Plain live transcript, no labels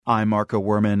I'm Marco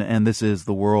Werman, and this is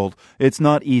The World. It's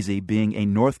not easy being a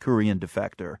North Korean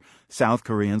defector. South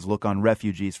Koreans look on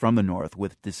refugees from the North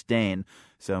with disdain,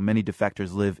 so many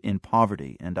defectors live in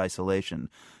poverty and isolation.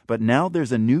 But now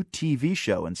there's a new TV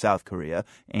show in South Korea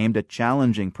aimed at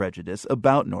challenging prejudice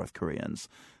about North Koreans.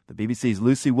 The BBC's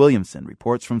Lucy Williamson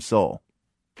reports from Seoul.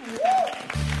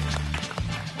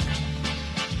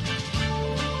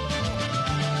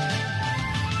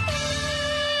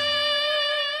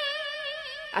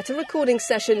 At a recording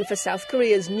session for South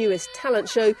Korea's newest talent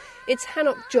show, it's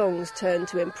Hanok Jong's turn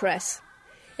to impress.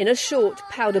 In a short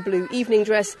powder blue evening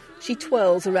dress, she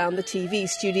twirls around the TV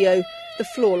studio, the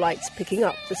floor lights picking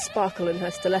up the sparkle in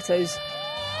her stilettos.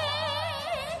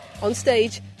 On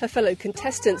stage, her fellow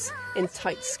contestants, in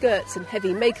tight skirts and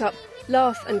heavy makeup,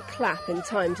 laugh and clap in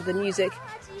time to the music.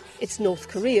 It's North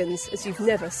Koreans as you've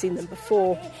never seen them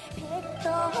before.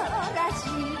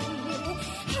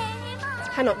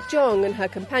 Hanok Jong and her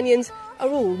companions are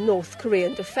all North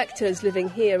Korean defectors living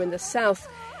here in the South,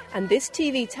 and this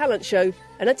TV talent show,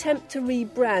 an attempt to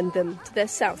rebrand them to their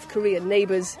South Korean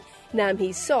neighbours. Nam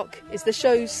Hee-sok is the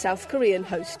show's South Korean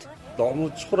host.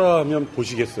 너무 초라하면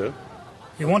보시겠어요?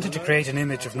 We wanted to create an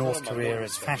image of North Korea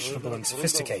as fashionable and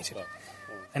sophisticated.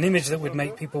 An image that would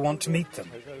make people want to meet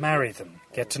them, marry them,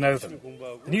 get to know them.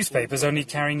 The newspapers only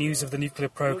carry news of the nuclear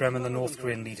program and the North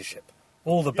Korean leadership.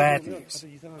 All the bad news.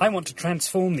 I want to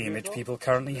transform the image people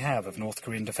currently have of North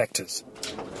Korean defectors.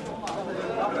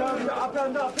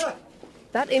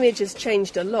 That image has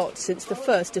changed a lot since the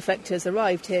first defectors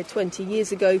arrived here 20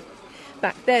 years ago.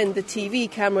 Back then, the TV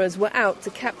cameras were out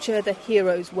to capture the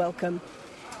hero's welcome.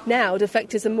 Now,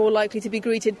 defectors are more likely to be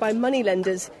greeted by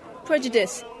moneylenders,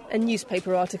 prejudice, and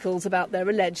newspaper articles about their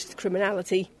alleged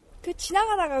criminality.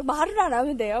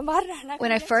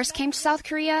 When I first came to South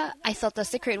Korea, I thought the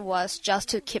secret was just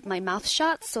to keep my mouth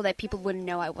shut so that people wouldn't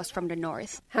know I was from the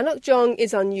North. Hanok Jong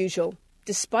is unusual.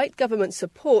 Despite government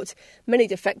support, many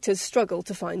defectors struggle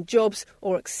to find jobs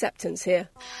or acceptance here.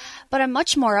 But I'm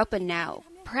much more open now,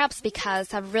 perhaps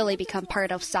because I've really become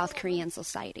part of South Korean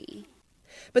society.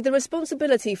 But the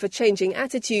responsibility for changing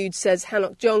attitudes, says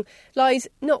Hanok Jong, lies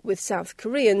not with South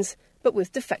Koreans, but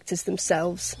with defectors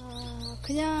themselves.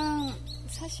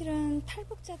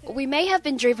 We may have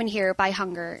been driven here by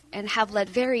hunger and have led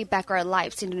very backward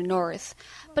lives in the North,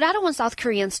 but I don't want South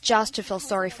Koreans just to feel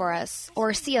sorry for us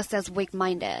or see us as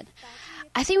weak-minded.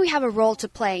 I think we have a role to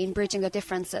play in bridging the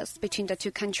differences between the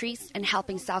two countries and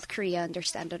helping South Korea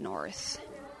understand the North.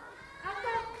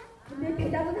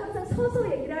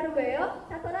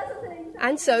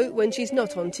 And so, when she's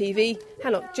not on TV,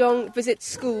 Hanok Jong visits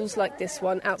schools like this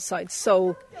one outside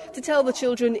Seoul to tell the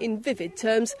children in vivid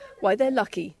terms why they're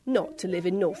lucky not to live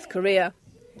in North Korea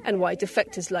and why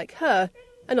defectors like her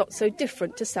are not so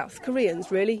different to South Koreans,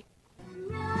 really.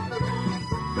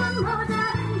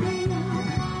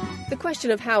 The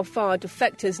question of how far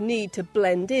defectors need to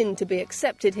blend in to be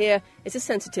accepted here is a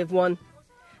sensitive one.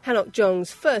 Hanok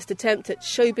Jong's first attempt at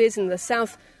showbiz in the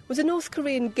South was a North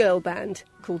Korean girl band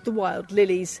called the Wild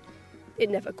Lilies.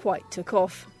 It never quite took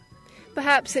off.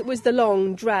 Perhaps it was the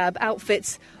long, drab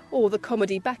outfits or the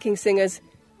comedy backing singers,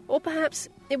 or perhaps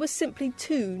it was simply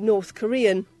too North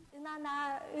Korean.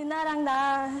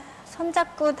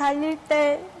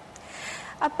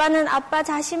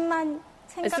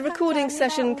 As the recording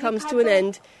session comes to an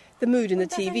end, the mood in the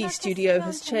TV studio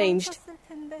has changed.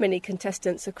 Many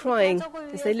contestants are crying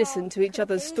as they listen to each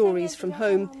other's stories from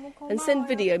home and send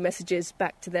video messages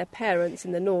back to their parents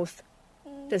in the North.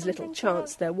 There's little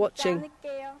chance they're watching.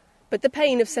 But the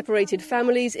pain of separated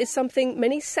families is something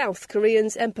many South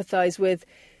Koreans empathise with,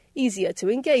 easier to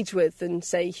engage with than,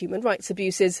 say, human rights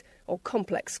abuses or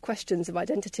complex questions of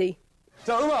identity.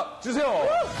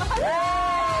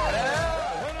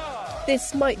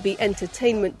 This might be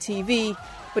entertainment TV,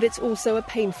 but it's also a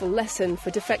painful lesson for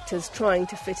defectors trying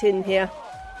to fit in here.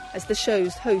 As the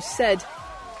show's host said,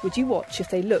 would you watch if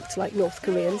they looked like North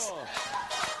Koreans?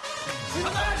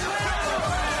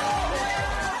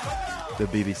 The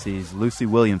BBC's Lucy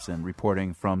Williamson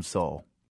reporting from Seoul.